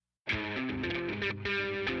Hey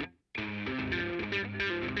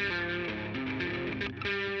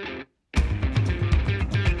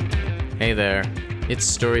there, it's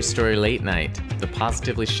Story Story Late Night, the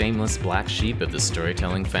positively shameless black sheep of the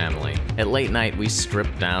storytelling family. At Late Night, we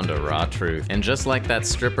strip down to raw truth, and just like that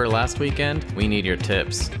stripper last weekend, we need your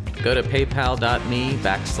tips. Go to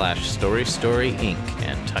paypal.me/StoryStoryInc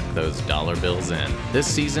and tuck those dollar bills in. This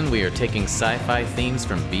season, we are taking sci-fi themes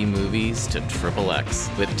from B-movies to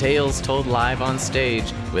XXX, with tales told live on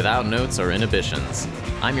stage without notes or inhibitions.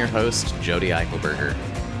 I'm your host, Jody Eichelberger.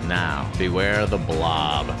 Now, beware the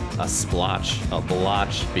blob. A splotch, a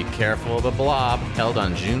blotch, be careful of the blob, held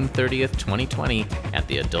on June 30th, 2020 at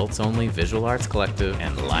the Adults Only Visual Arts Collective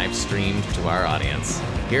and live streamed to our audience.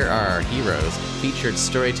 Here are our heroes, featured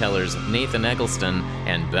storytellers Nathan Eggleston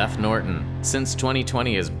and Beth Norton. Since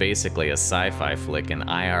 2020 is basically a sci-fi flick in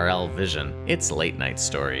IRL vision, it's Late Night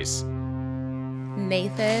Stories.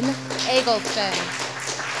 Nathan Eggleston.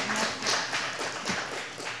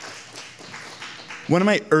 One of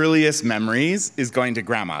my earliest memories is going to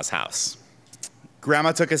Grandma's house.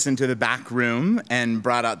 Grandma took us into the back room and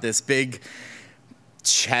brought out this big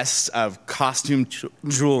chest of costume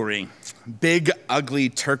jewelry. Big, ugly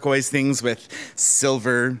turquoise things with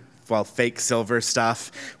silver, fake silver stuff,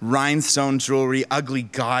 rhinestone jewelry, ugly,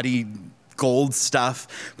 gaudy gold stuff.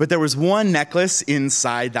 But there was one necklace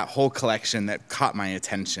inside that whole collection that caught my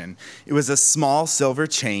attention. It was a small silver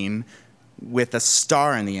chain with a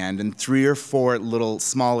star in the end and 3 or 4 little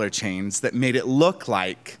smaller chains that made it look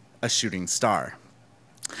like a shooting star.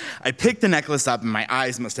 I picked the necklace up and my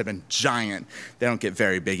eyes must have been giant. They don't get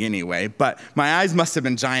very big anyway, but my eyes must have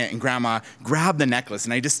been giant, and Grandma grabbed the necklace,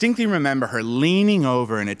 and I distinctly remember her leaning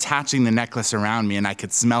over and attaching the necklace around me, and I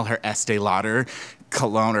could smell her Estee Lauder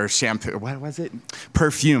cologne or shampoo, what was it?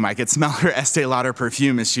 Perfume. I could smell her Estee Lauder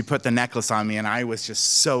perfume as she put the necklace on me, and I was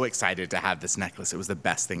just so excited to have this necklace. It was the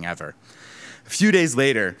best thing ever. A few days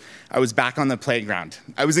later, I was back on the playground.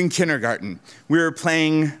 I was in kindergarten. We were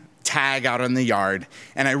playing tag out on the yard,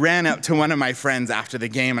 and I ran up to one of my friends after the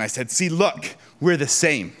game, and I said, "See, look, we're the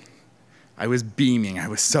same." I was beaming. I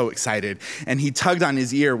was so excited. And he tugged on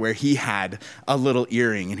his ear where he had a little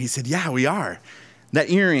earring, and he said, "Yeah, we are."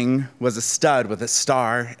 That earring was a stud with a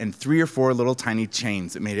star and 3 or 4 little tiny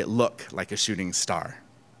chains that made it look like a shooting star.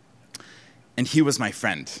 And he was my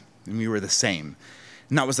friend, and we were the same.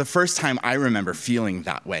 And that was the first time I remember feeling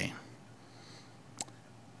that way.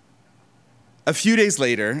 A few years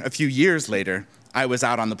later, I was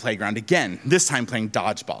out on the playground again, this time playing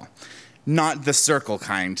dodgeball. Not the circle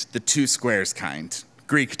kind, the 2 squares kind,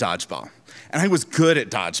 Greek dodgeball. And I was good at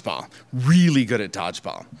dodgeball, really good at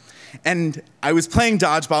dodgeball. And I was playing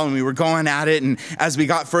dodgeball and we were going at it, and as we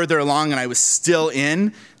got further along and I was still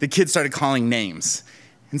in, the kids started calling names.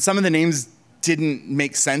 And some of the names didn't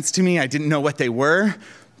make sense to me. I didn't know what they were,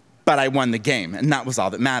 but I won the game, and that was all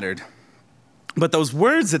that mattered. But those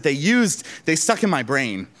words that they used, they stuck in my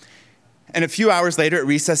brain. And a few hours later at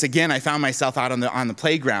recess again, I found myself out on the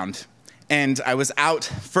playground. And I was out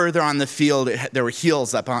further on the field. There were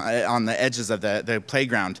hills up on the edges of the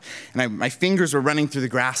playground. And my fingers were running through the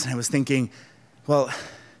grass, and I was thinking, well,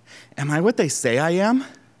 am I what they say I am?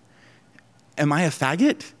 Am I a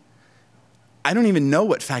faggot? I don't even know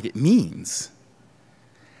what faggot means.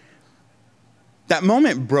 That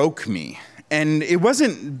moment broke me. And it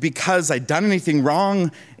wasn't because I'd done anything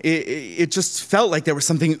wrong. It just felt like there was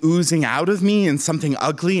something oozing out of me, and something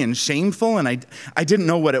ugly and shameful, and I didn't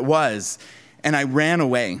know what it was. And I ran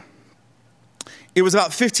away. It was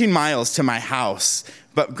about 15 miles to my house,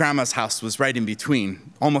 but Grandma's house was right in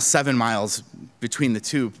between, almost 7 miles between the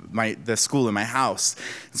two, the school and my house.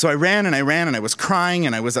 So I ran, and I was crying,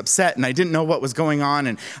 and I was upset, and I didn't know what was going on,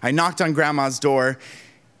 and I knocked on Grandma's door,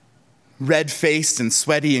 red-faced and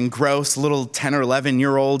sweaty and gross, little 10 or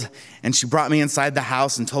 11-year-old, and she brought me inside the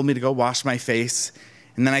house and told me to go wash my face.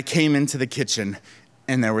 And then I came into the kitchen,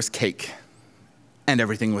 and there was cake, and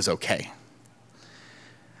everything was okay.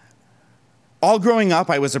 All growing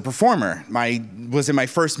up, I was a performer. I was in my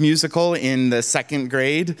first musical in the 2nd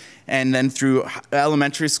grade, and then through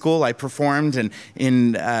elementary school, I performed, and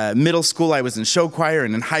in middle school, I was in show choir,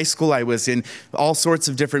 and in high school, I was in all sorts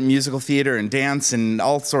of different musical theater and dance and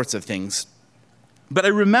all sorts of things. But I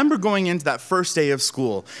remember going into that first day of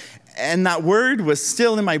school, and that word was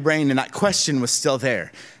still in my brain, and that question was still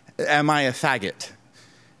there. Am I a faggot?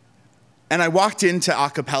 And I walked into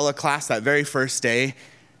a cappella class that very first day,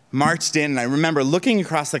 marched in, and I remember looking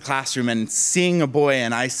across the classroom and seeing a boy,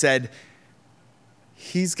 and I said,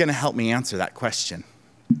 he's going to help me answer that question.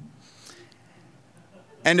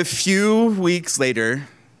 And a few weeks later,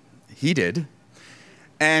 he did.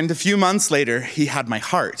 And a few months later, he had my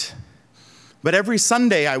heart. But every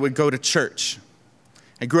Sunday I would go to church.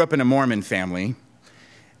 I grew up in a Mormon family,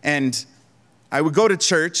 and I would go to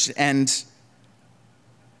church, and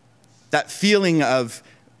that feeling of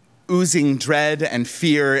oozing dread and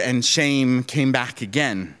fear and shame came back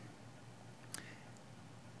again.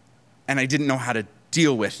 And I didn't know how to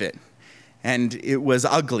deal with it. And it was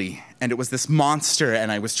ugly, and it was this monster,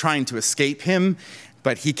 and I was trying to escape him,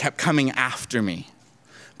 but he kept coming after me.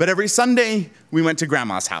 But every Sunday, we went to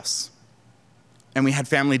Grandma's house, and we had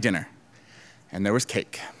family dinner, and there was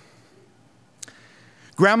cake.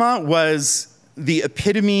 Grandma was the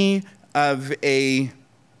epitome of a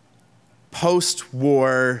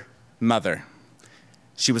post-war mother.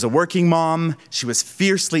 She was a working mom. She was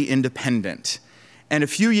fiercely independent. And a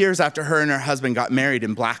few years after her and her husband got married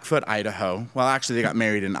in Blackfoot, Idaho, well, actually they got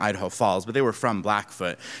married in Idaho Falls, but they were from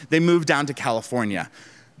Blackfoot, they moved down to California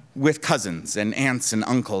with cousins and aunts and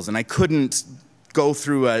uncles. And I couldn't go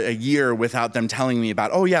through a year without them telling me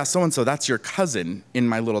about, oh yeah, so-and-so, that's your cousin in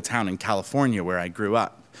my little town in California where I grew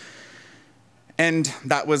up. And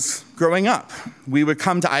that was growing up. We would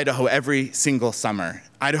come to Idaho every single summer.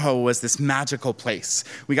 Idaho was this magical place.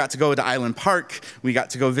 We got to go to Island Park. We got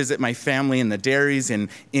to go visit my family in the dairies in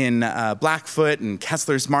Blackfoot and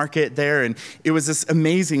Kessler's Market there. And it was this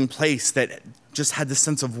amazing place that just had this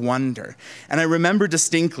sense of wonder. And I remember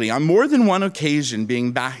distinctly, on more than one occasion,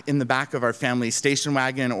 being back in the back of our family station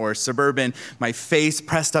wagon or Suburban, my face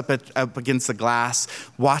pressed up against the glass,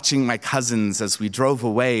 watching my cousins as we drove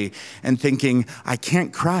away and thinking, I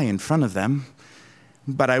can't cry in front of them.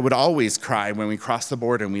 But I would always cry when we crossed the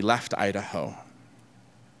border and we left Idaho.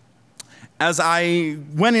 As I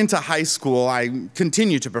went into high school, I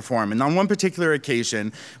continued to perform. And on one particular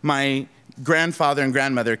occasion, my grandfather and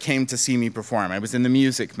grandmother came to see me perform. I was in The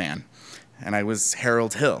Music Man, and I was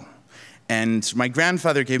Harold Hill. And my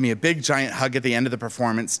grandfather gave me a big, giant hug at the end of the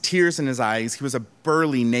performance, tears in his eyes. He was a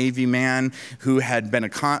burly Navy man who had been a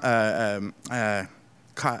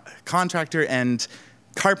contractor and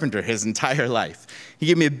carpenter his entire life. He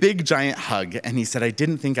gave me a big, giant hug, and he said, I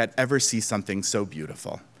didn't think I'd ever see something so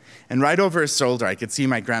beautiful. And right over his shoulder, I could see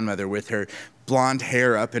my grandmother with her blonde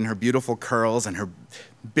hair up in her beautiful curls and her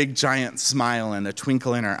big, giant smile and a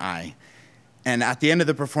twinkle in her eye. And at the end of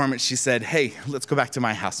the performance, she said, hey, let's go back to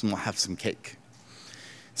my house and we'll have some cake.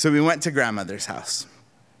 So we went to grandmother's house.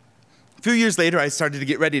 A few years later, I started to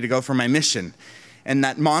get ready to go for my mission. And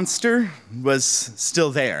that monster was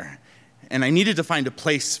still there. And I needed to find a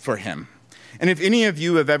place for him. And if any of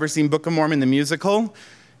you have ever seen Book of Mormon, the musical,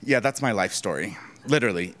 yeah, that's my life story.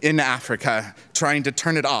 Literally, in Africa, trying to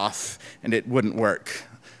turn it off, and it wouldn't work.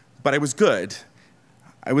 But I was good.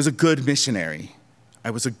 I was a good missionary.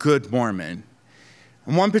 I was a good Mormon.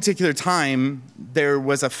 And one particular time, there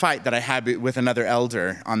was a fight that I had with another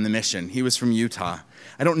elder on the mission. He was from Utah.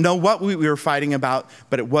 I don't know what we were fighting about,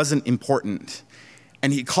 but it wasn't important.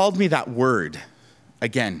 And he called me that word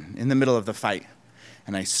again in the middle of the fight.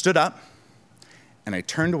 And I stood up, and I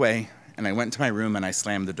turned away, and I went to my room, and I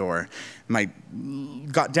slammed the door. And I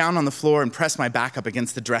got down on the floor and pressed my back up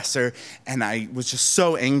against the dresser, and I was just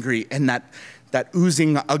so angry, and that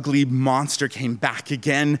oozing, ugly monster came back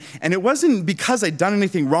again. And it wasn't because I'd done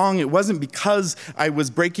anything wrong. It wasn't because I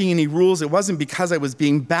was breaking any rules. It wasn't because I was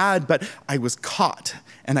being bad, but I was caught,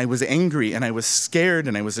 and I was angry, and I was scared,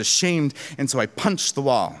 and I was ashamed, and so I punched the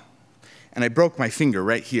wall, and I broke my finger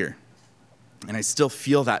right here. And I still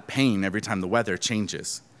feel that pain every time the weather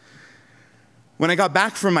changes. When I got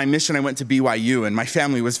back from my mission, I went to BYU, and my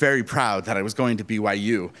family was very proud that I was going to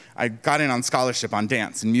BYU. I got in on scholarship on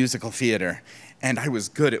dance and musical theater, and I was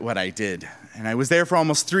good at what I did. And I was there for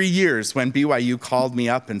almost 3 years when BYU called me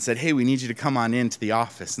up and said, hey, we need you to come on into the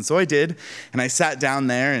office. And so I did, and I sat down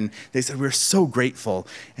there, and they said, we're so grateful,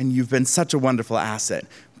 and you've been such a wonderful asset,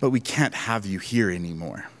 but we can't have you here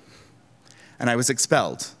anymore. And I was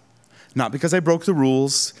expelled. Not because I broke the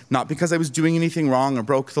rules, not because I was doing anything wrong or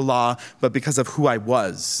broke the law, but because of who I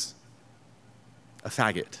was, a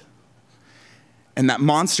faggot. And that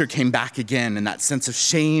monster came back again, and that sense of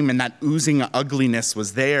shame and that oozing ugliness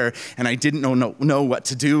was there, and I didn't know what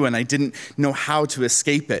to do, and I didn't know how to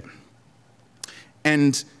escape it.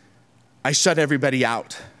 And I shut everybody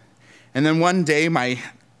out. And then one day, my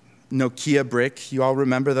Nokia brick, you all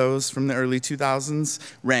remember those from the early 2000s,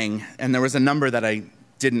 rang, and there was a number that I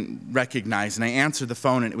didn't recognize, and I answered the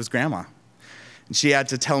phone, and it was Grandma. And she had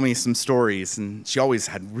to tell me some stories, and she always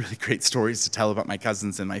had really great stories to tell about my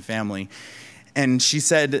cousins and my family. And she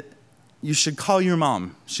said, you should call your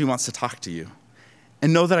mom. She wants to talk to you.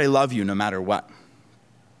 And know that I love you no matter what.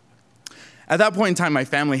 At that point in time, my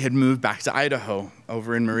family had moved back to Idaho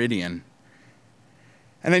over in Meridian.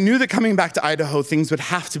 And I knew that coming back to Idaho, things would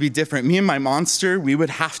have to be different. Me and my monster, we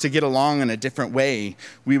would have to get along in a different way.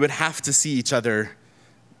 We would have to see each other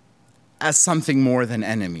as something more than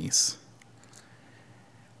enemies.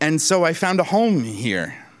 And so I found a home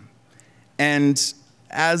here. And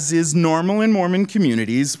as is normal in Mormon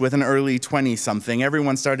communities, with an early 20-something,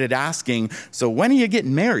 everyone started asking, so when are you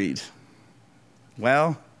getting married?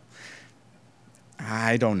 Well,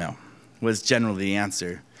 I don't know, was generally the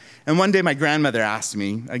answer. And one day my grandmother asked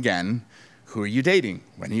me again, who are you dating?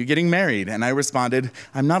 When are you getting married? And I responded,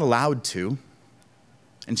 I'm not allowed to.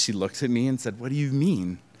 And she looked at me and said, what do you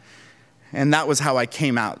mean? And that was how I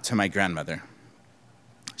came out to my grandmother.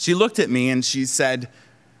 She looked at me and she said,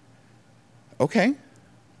 okay,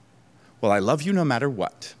 well, I love you no matter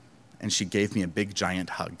what. And she gave me a big,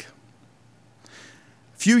 giant hug.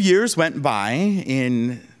 A few years went by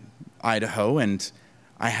in Idaho, and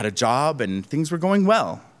I had a job, and things were going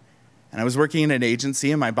well. And I was working in an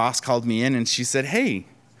agency, and my boss called me in, and she said, hey,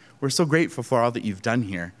 we're so grateful for all that you've done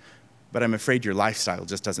here, but I'm afraid your lifestyle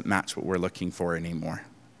just doesn't match what we're looking for anymore.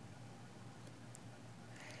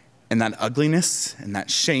 And that ugliness, and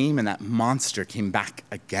that shame, and that monster came back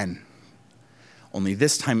again. Only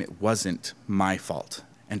this time it wasn't my fault,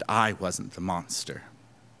 and I wasn't the monster.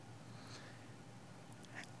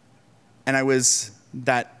 And I was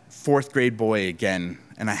that 4th grade boy again,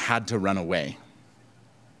 and I had to run away.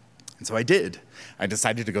 And so I did. I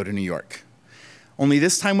decided to go to New York. Only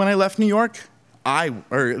this time when I left New York,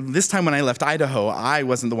 this time when I left Idaho, I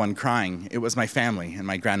wasn't the one crying. It was my family and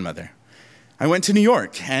my grandmother. I went to New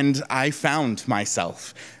York, and I found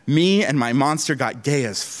myself. Me and my monster got gay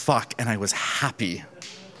as fuck, and I was happy.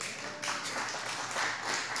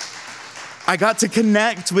 I got to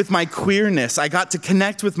connect with my queerness. I got to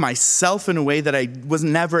connect with myself in a way that I was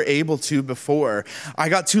never able to before. I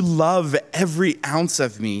got to love every ounce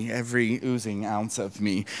of me, every oozing ounce of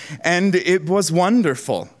me, and it was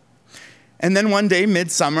wonderful. And then one day,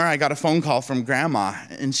 midsummer, I got a phone call from Grandma,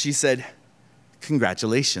 and she said,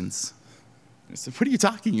 congratulations. I said, what are you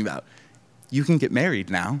talking about? You can get married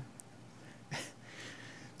now.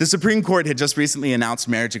 The Supreme Court had just recently announced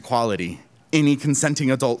marriage equality. Any consenting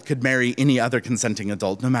adult could marry any other consenting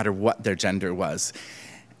adult, no matter what their gender was.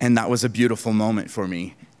 And that was a beautiful moment for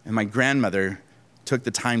me. And my grandmother took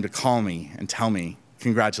the time to call me and tell me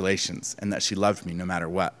congratulations and that she loved me no matter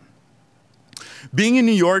what. Being in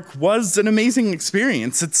New York was an amazing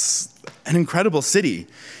experience. It's an incredible city.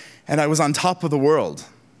 And I was on top of the world.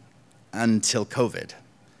 Until COVID.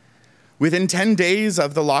 Within 10 days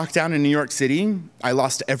of the lockdown in New York City, I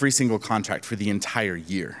lost every single contract for the entire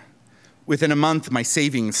year. Within a month, my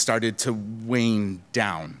savings started to wane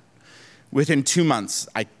down. Within 2 months,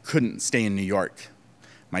 I couldn't stay in New York.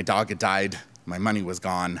 My dog had died, my money was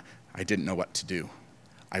gone, I didn't know what to do.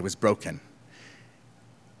 I was broken.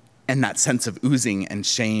 And that sense of oozing and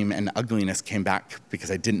shame and ugliness came back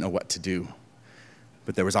because I didn't know what to do.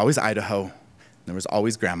 But there was always Idaho, there was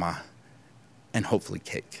always Grandma, and hopefully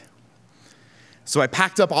cake. So I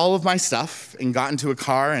packed up all of my stuff and got into a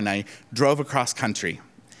car and I drove across country.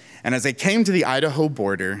 And as I came to the Idaho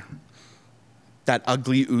border, that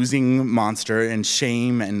ugly oozing monster and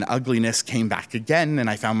shame and ugliness came back again, and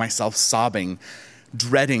I found myself sobbing,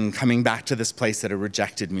 dreading coming back to this place that had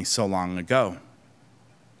rejected me so long ago.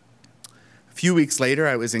 A few weeks later,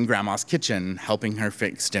 I was in Grandma's kitchen helping her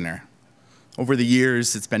fix dinner. Over the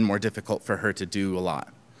years, it's been more difficult for her to do a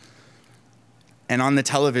lot. And on the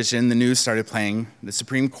television, the news started playing. The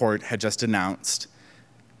Supreme Court had just announced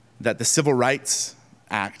that the Civil Rights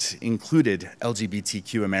Act included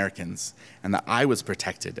LGBTQ Americans, and that I was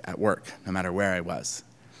protected at work, no matter where I was.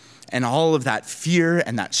 And all of that fear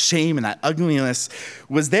and that shame and that ugliness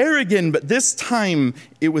was there again, but this time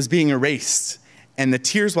it was being erased. And the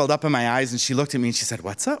tears welled up in my eyes, and she looked at me and she said,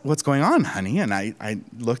 what's up? What's going on, honey? And I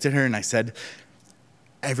looked at her and I said,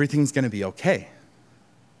 everything's gonna be okay.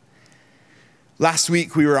 Last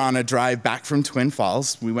week, we were on a drive back from Twin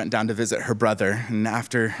Falls. We went down to visit her brother, and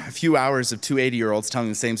after a few hours of two 80-year-olds telling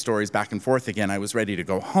the same stories back and forth again, I was ready to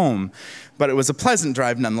go home. But it was a pleasant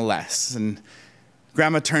drive nonetheless. And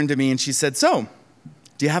Grandma turned to me and she said, so,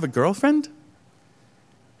 do you have a girlfriend?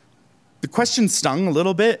 The question stung a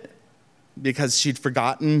little bit because she'd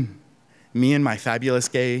forgotten me and my fabulous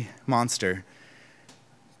gay monster.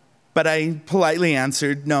 But I politely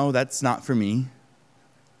answered, no, that's not for me.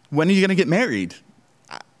 When are you going to get married?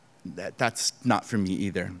 That's not for me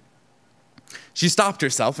either. She stopped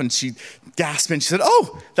herself and she gasped and she said,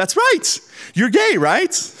 oh, that's right. You're gay,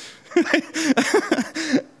 right?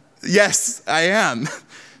 Yes, I am.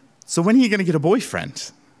 So when are you going to get a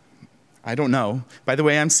boyfriend? I don't know. By the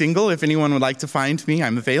way, I'm single. If anyone would like to find me,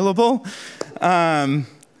 I'm available. And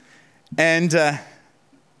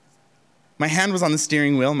my hand was on the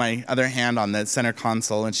steering wheel, my other hand on the center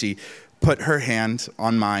console, and she put her hand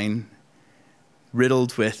on mine,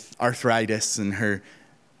 riddled with arthritis, and her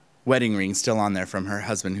wedding ring still on there from her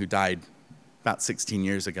husband who died about 16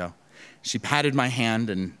 years ago. She patted my hand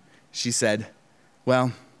and she said,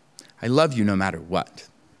 "Well, I love you no matter what."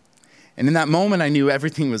 And in that moment, I knew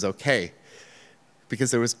everything was okay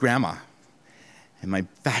because there was Grandma and my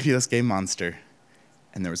fabulous gay monster,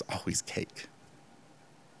 and there was always cake.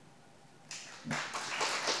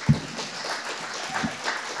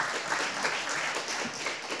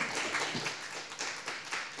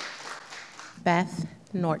 Beth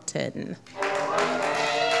Norton.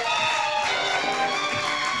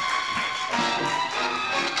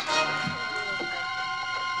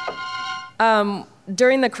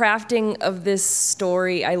 During the crafting of this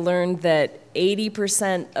story, I learned that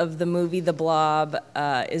 80% of the movie The Blob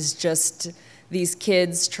is just these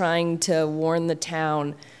kids trying to warn the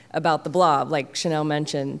town about the blob, like Chanel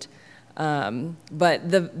mentioned.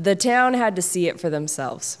 But the town had to see it for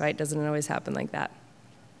themselves, right? Doesn't always happen like that.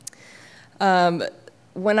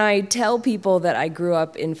 When I tell people that I grew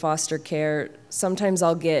up in foster care, sometimes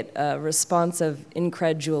I'll get a response of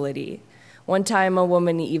incredulity. One time a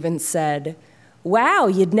woman even said, "Wow,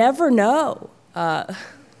 you'd never know."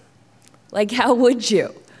 Like, how would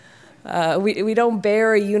you? We don't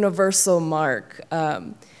bear a universal mark.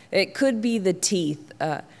 It could be the teeth.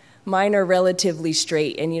 Mine are relatively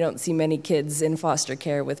straight, and you don't see many kids in foster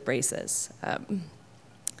care with braces.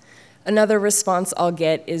 Another response I'll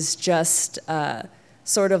get is just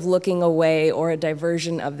sort of looking away or a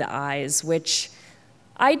diversion of the eyes, which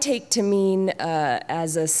I take to mean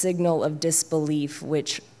as a signal of disbelief,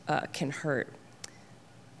 which can hurt.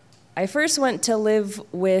 I first went to live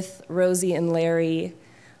with Rosie and Larry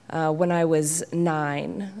when I was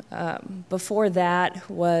 9. Before that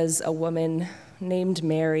was a woman named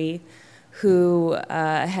Mary who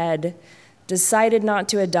had decided not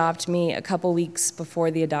to adopt me a couple weeks before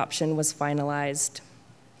the adoption was finalized.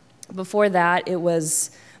 Before that, it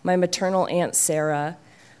was my maternal Aunt Sarah,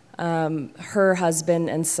 her husband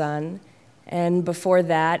and son. And before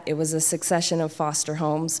that, it was a succession of foster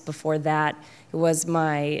homes. Before that, it was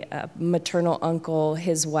my maternal uncle,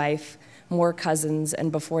 his wife, more cousins.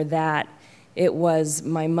 And before that, it was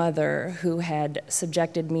my mother who had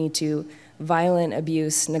subjected me to violent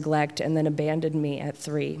abuse, neglect, and then abandoned me at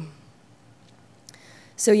 3.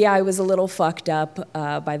 So yeah, I was a little fucked up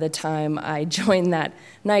by the time I joined that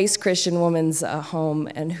nice Christian woman's home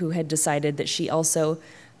and who had decided that she also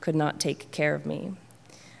could not take care of me.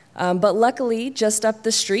 But luckily, just up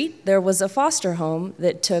the street, there was a foster home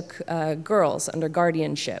that took girls under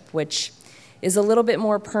guardianship, which is a little bit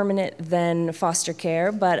more permanent than foster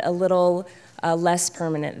care, but a little less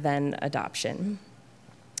permanent than adoption.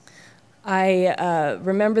 I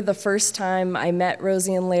remember the first time I met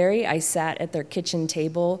Rosie and Larry, I sat at their kitchen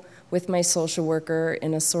table with my social worker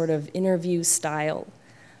in a sort of interview style.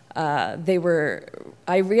 I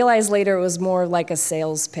realized later it was more like a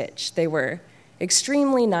sales pitch. They were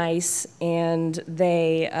extremely nice, and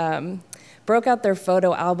they broke out their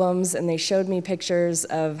photo albums, and they showed me pictures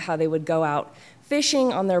of how they would go out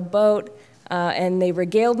fishing on their boat, and they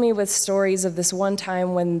regaled me with stories of this one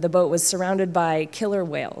time when the boat was surrounded by killer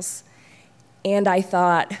whales. And I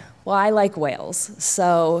thought, well, I like whales,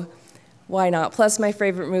 so why not? Plus, my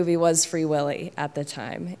favorite movie was Free Willy at the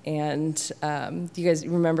time. And do you guys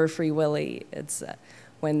remember Free Willy? It's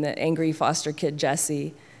when the angry foster kid,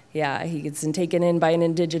 Jesse, he gets taken in by an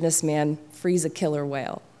indigenous man, frees a killer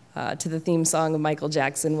whale, to the theme song of Michael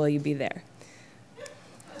Jackson, Will You Be There?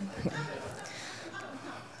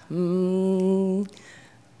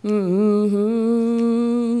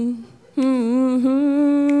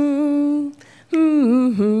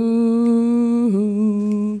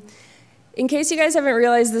 In case you guys haven't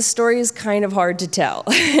realized, this story is kind of hard to tell.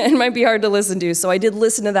 It might be hard to listen to, so I did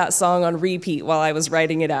listen to that song on repeat while I was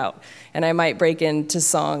writing it out, and I might break into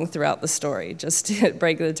song throughout the story, just to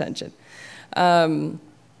break the tension.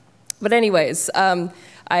 But anyways,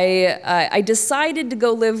 I decided to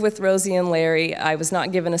go live with Rosie and Larry. I was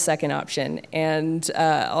not given a second option, and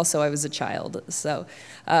also I was a child.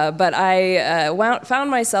 But I found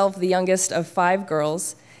myself the youngest of 5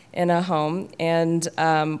 girls in a home, and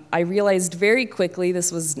I realized very quickly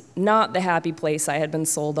this was not the happy place I had been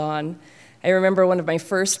sold on. I remember one of my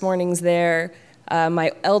first mornings there,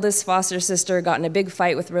 my eldest foster sister got in a big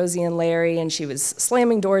fight with Rosie and Larry, and she was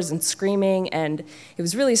slamming doors and screaming, and it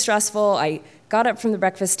was really stressful. I got up from the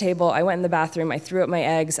breakfast table, I went in the bathroom, I threw up my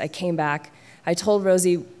eggs, I came back, I told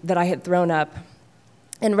Rosie that I had thrown up,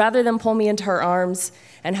 And rather than pull me into her arms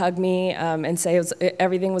and hug me and say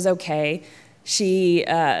everything was okay, she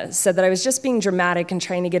said that I was just being dramatic and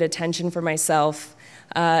trying to get attention for myself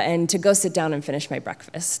and to go sit down and finish my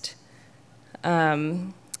breakfast.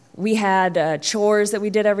 We had chores that we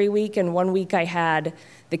did every week, and one week I had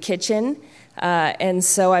the kitchen, and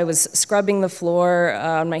so I was scrubbing the floor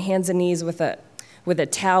on my hands and knees with a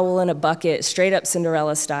towel and a bucket, straight up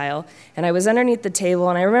Cinderella style, and I was underneath the table,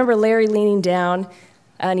 and I remember Larry leaning down,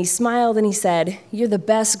 and he smiled and he said, "You're the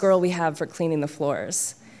best girl we have for cleaning the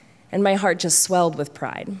floors." And my heart just swelled with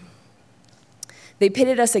pride. They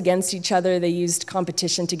pitted us against each other. They used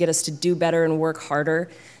competition to get us to do better and work harder.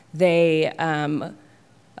 They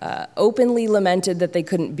openly lamented that they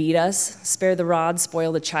couldn't beat us. "Spare the rod,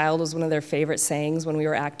 spoil the child" was one of their favorite sayings when we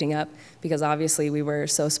were acting up, because obviously we were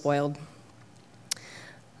so spoiled.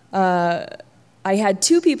 I had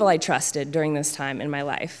two people I trusted during this time in my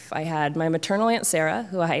life. I had my maternal Aunt Sarah,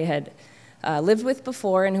 who I had lived with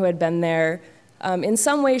before and who had been there in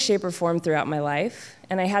some way, shape, or form throughout my life.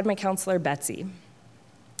 And I had my counselor, Betsy.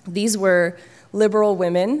 These were liberal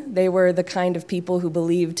women. They were the kind of people who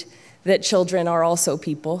believed that children are also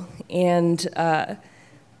people. And I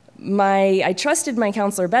trusted my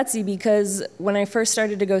counselor, Betsy, because when I first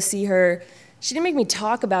started to go see her, she didn't make me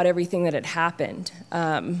talk about everything that had happened.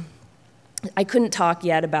 I couldn't talk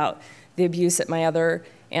yet about the abuse at my other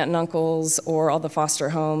aunt and uncles or all the foster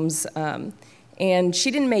homes. And she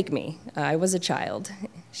didn't make me. I was a child.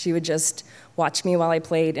 She would just watch me while I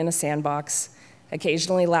played in a sandbox,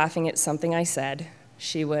 occasionally laughing at something I said.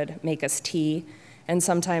 She would make us tea, and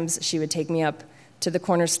sometimes she would take me up to the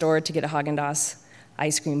corner store to get a Haagen-Dazs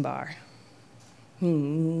ice cream bar.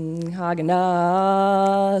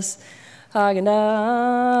 Haagen-Dazs,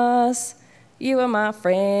 Haagen-Dazs, you are my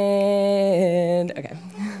friend. Okay.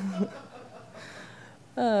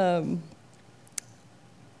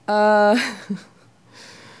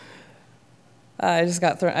 I just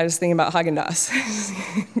got thrown. I was thinking about Haagen-Dazs.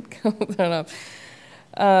 Thrown up.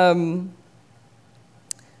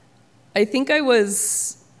 I think I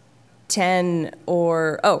was 10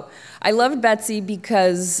 I loved Betsy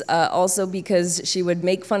because also because she would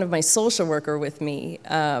make fun of my social worker with me,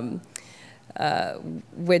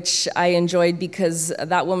 which I enjoyed because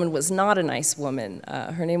that woman was not a nice woman.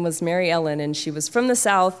 Her name was Mary Ellen, and she was from the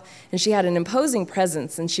South, and she had an imposing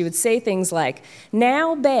presence, and she would say things like,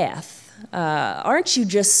 "Now, Beth, aren't you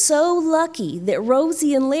just so lucky that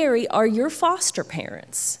Rosie and Larry are your foster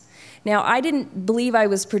parents?" Now, I didn't believe I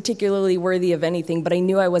was particularly worthy of anything, but I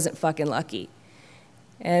knew I wasn't fucking lucky.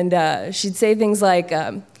 And she'd say things like,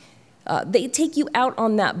 they take you out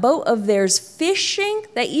on that boat of theirs fishing.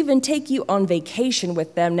 They even take you on vacation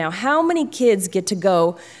with them. Now, how many foster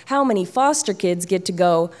kids get to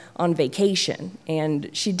go on vacation? And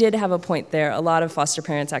she did have a point there. A lot of foster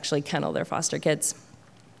parents actually kennel their foster kids.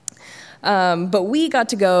 But we got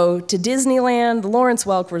to go to Disneyland, the Lawrence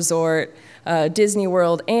Welk Resort, Disney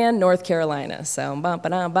World, and North Carolina. So,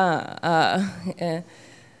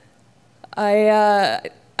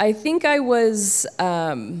 I think I was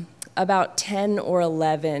about 10 or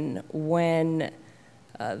 11 when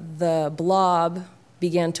the blob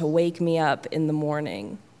began to wake me up in the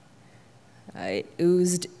morning. It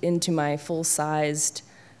oozed into my full-sized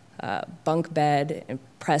bunk bed and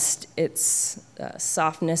pressed its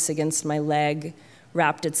softness against my leg,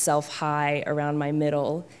 wrapped itself high around my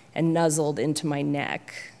middle, and nuzzled into my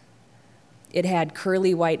neck. It had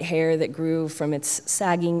curly white hair that grew from its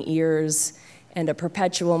sagging ears and a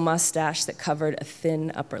perpetual mustache that covered a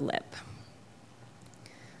thin upper lip.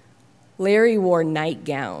 Larry wore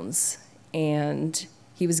nightgowns, and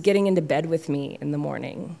he was getting into bed with me in the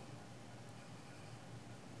morning.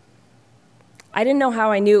 I didn't know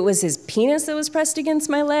how I knew it was his penis that was pressed against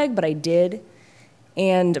my leg, but I did.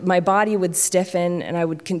 And my body would stiffen, and I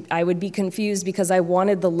would be confused because I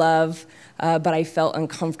wanted the love, but I felt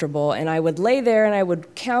uncomfortable. And I would lay there, and I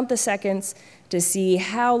would count the seconds to see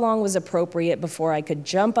how long was appropriate before I could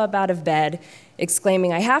jump up out of bed,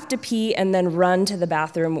 exclaiming, "I have to pee," and then run to the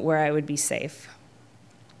bathroom where I would be safe.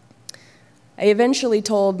 I eventually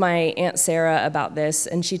told my Aunt Sarah about this,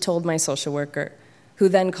 and she told my social worker, who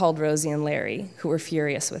then called Rosie and Larry, who were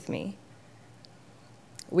furious with me.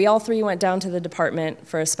 We all three went down to the department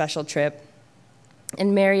for a special trip,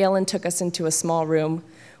 and Mary Ellen took us into a small room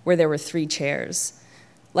where there were 3 chairs,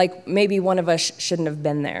 like maybe one of us shouldn't have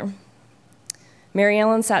been there. Mary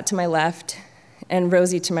Ellen sat to my left, and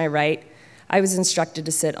Rosie to my right. I was instructed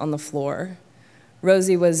to sit on the floor.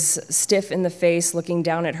 Rosie was stiff in the face, looking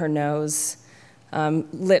down at her nose,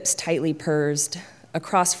 lips tightly pursed.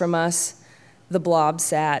 Across from us, the blob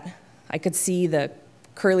sat. I could see the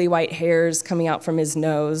curly white hairs coming out from his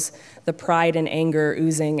nose, the pride and anger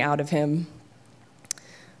oozing out of him.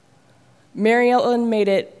 Mary Ellen made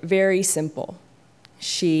it very simple.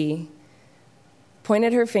 She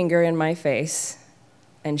pointed her finger in my face,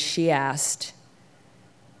 and she asked,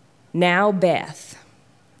 "Now, Beth,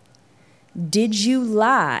 did you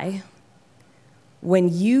lie when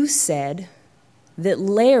you said that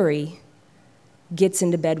Larry gets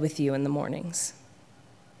into bed with you in the mornings?"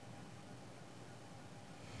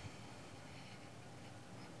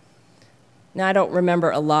 Now, I don't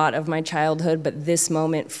remember a lot of my childhood, but this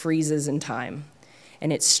moment freezes in time,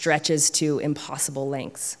 and it stretches to impossible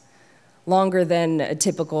lengths, longer than a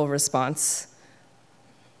typical response.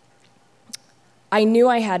 I knew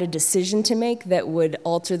I had a decision to make that would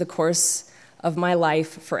alter the course of my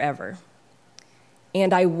life forever,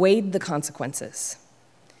 and I weighed the consequences.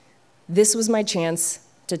 This was my chance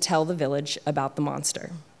to tell the village about the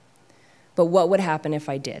monster. But what would happen if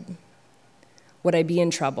I did? Would I be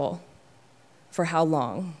in trouble? For how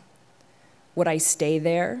long? Would I stay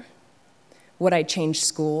there? Would I change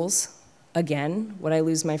schools again? Would I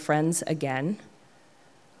lose my friends again?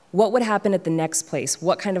 What would happen at the next place?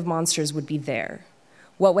 What kind of monsters would be there?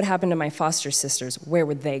 What would happen to my foster sisters? Where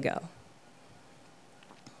would they go?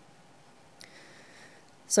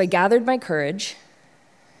 So I gathered my courage,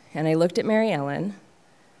 and I looked at Mary Ellen,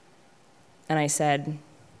 and I said,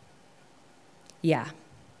 "Yeah,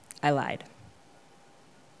 I lied."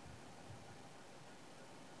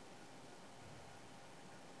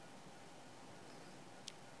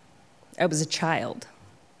 I was a child.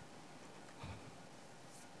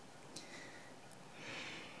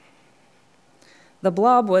 The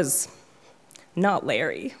blob was not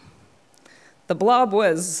Larry. The blob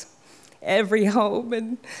was every home,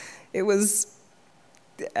 and it was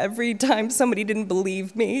every time somebody didn't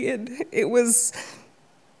believe me, and it was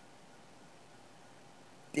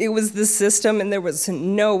the system, and there was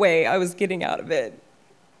no way I was getting out of it.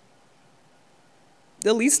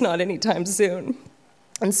 At least not anytime soon.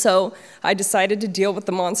 And so I decided to deal with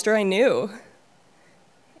the monster I knew.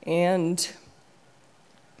 And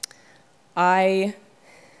I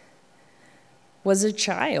was a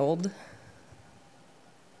child.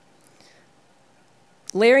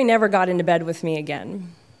 Larry never got into bed with me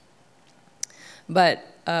again. But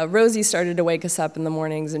Rosie started to wake us up in the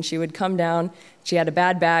mornings, and she would come down. She had a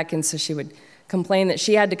bad back, and so she would complain that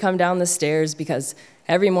she had to come down the stairs because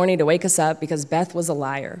every morning to wake us up because Beth was a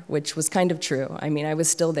liar, which was kind of true. I mean, I was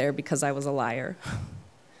still there because I was a liar.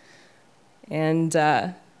 And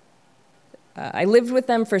I lived with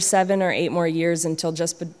them for 7 or 8 more years until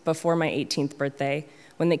just before my 18th birthday,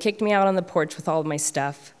 when they kicked me out on the porch with all of my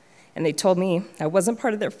stuff, and they told me I wasn't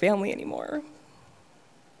part of their family anymore.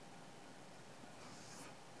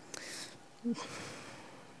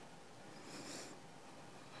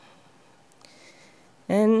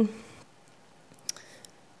 And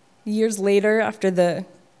years later, after the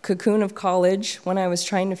cocoon of college, when I was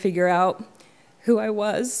trying to figure out who I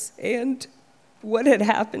was and what had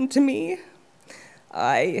happened to me,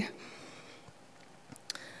 I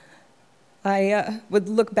would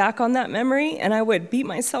look back on that memory and I would beat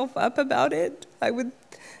myself up about it. I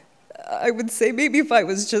would say maybe if I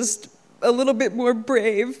was just a little bit more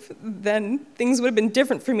brave, then things would have been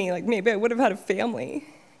different for me. Like maybe I would have had a family.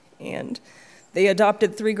 And they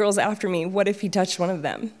adopted 3 girls after me. What if he touched one of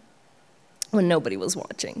them when nobody was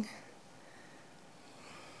watching?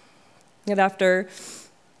 And after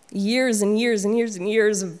years and years and years and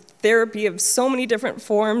years of therapy of so many different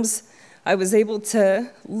forms, I was able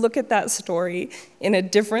to look at that story in a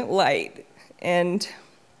different light. And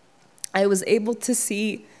I was able to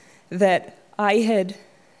see that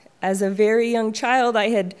as a very young child, I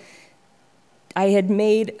had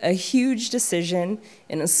made a huge decision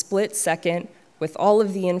in a split second with all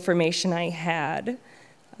of the information I had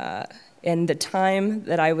and the time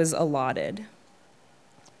that I was allotted.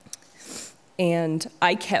 And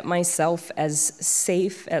I kept myself as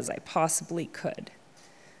safe as I possibly could.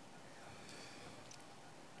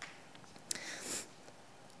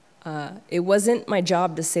 It wasn't my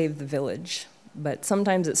job to save the village, but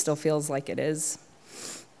sometimes it still feels like it is.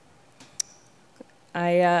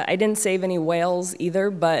 I didn't save any whales either,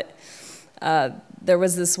 but there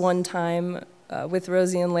was this one time with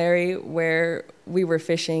Rosie and Larry where we were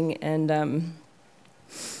fishing, and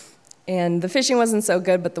the fishing wasn't so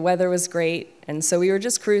good, but the weather was great, and so we were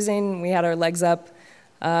just cruising. We had our legs up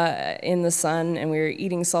in the sun, and we were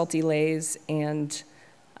eating salty lays, and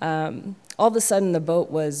all of a sudden the boat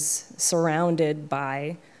was surrounded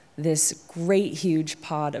by this great huge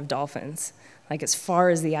pod of dolphins. Like as far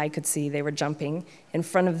as the eye could see, they were jumping in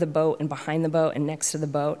front of the boat and behind the boat and next to the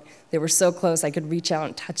boat. They were so close I could reach out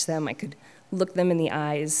and touch them. I could look them in the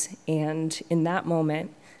eyes. And in that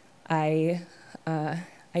moment, I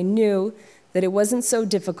knew that it wasn't so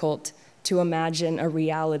difficult to imagine a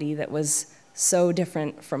reality that was so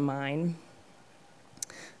different from mine.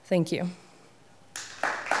 Thank you.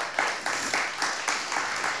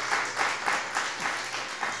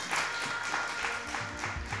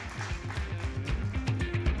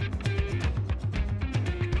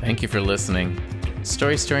 Thank you for listening.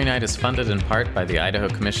 Story Story Night is funded in part by the Idaho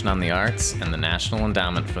Commission on the Arts and the National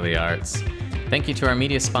Endowment for the Arts. Thank you to our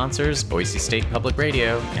media sponsors, Boise State Public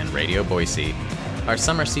Radio and Radio Boise. Our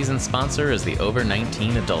summer season sponsor is the Over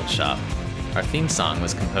 19 Adult Shop. Our theme song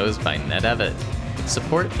was composed by Ned Evett.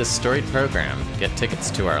 Support this storied program, get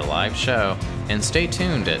tickets to our live show, and stay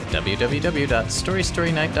tuned at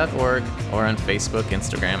www.storystorynight.org or on Facebook,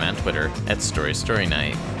 Instagram, and Twitter at Story Story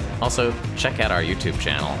Night. Also, check out our YouTube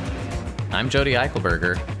channel. I'm Jody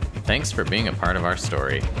Eichelberger. Thanks for being a part of our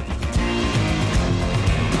story.